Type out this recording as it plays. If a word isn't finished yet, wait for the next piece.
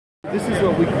This is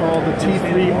what we call the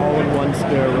T3 all-in-one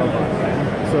SCARA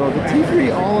robot. So the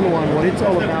T3 all-in-one, what it's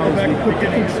all about is we put the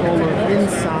controller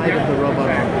inside of the robot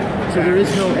arm. So there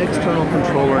is no external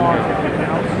controller in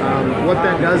there. What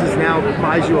that does is now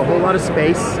buys you a whole lot of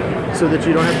space so that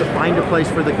you don't have to find a place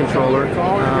for the controller.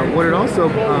 What it also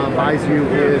buys you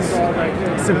is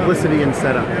simplicity in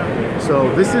setup.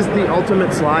 So this is the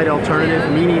ultimate slide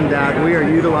alternative, meaning that we are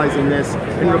utilizing this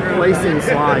and replacing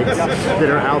slides that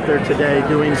are out there today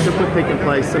doing simple pick and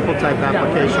place, simple type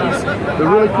applications. The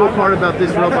really cool part about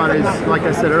this robot is, like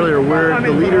I said earlier, we're the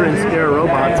leader in SCARA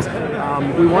robots.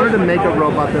 We wanted to make a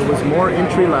robot that was more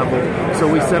entry level, so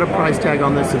we set a price tag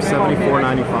on this of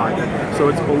 $74.95. So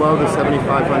it's below the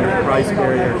 $7,500 price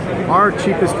barrier. Our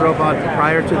cheapest robot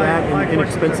prior to that,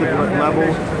 inexpensive level,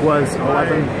 was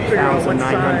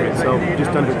 $11,900, so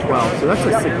just under $12,000. So that's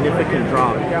a significant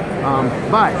drop.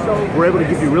 But we're able to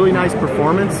give you really nice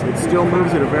performance. It still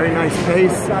moves at a very nice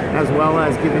pace, as well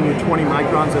as giving you 20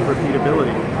 microns of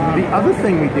repeatability. The other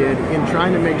thing we did in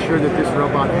trying to make sure that this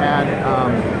robot had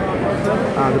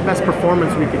the best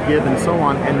performance we could give and so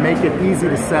on, and make it easy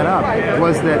to set up,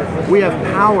 was that we have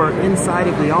power inside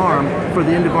of the arm for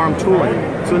the end of arm tooling.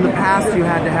 So in the past you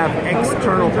had to have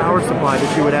external power supply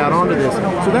that you would add onto this.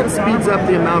 So that speeds up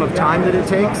the amount of time that it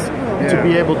takes to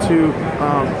be able to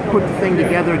put the thing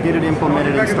together, get it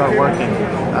implemented, and start working.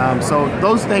 So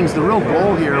those things, the real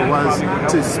goal here was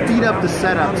to speed up the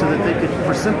setup so that they could,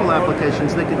 for simple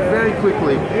applications, they could very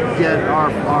quickly get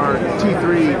our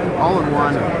T3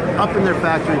 all-in-one up in their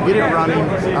factory, get it running,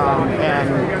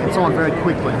 and so on very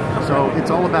quickly. So it's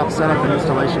all about setup and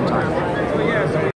installation time.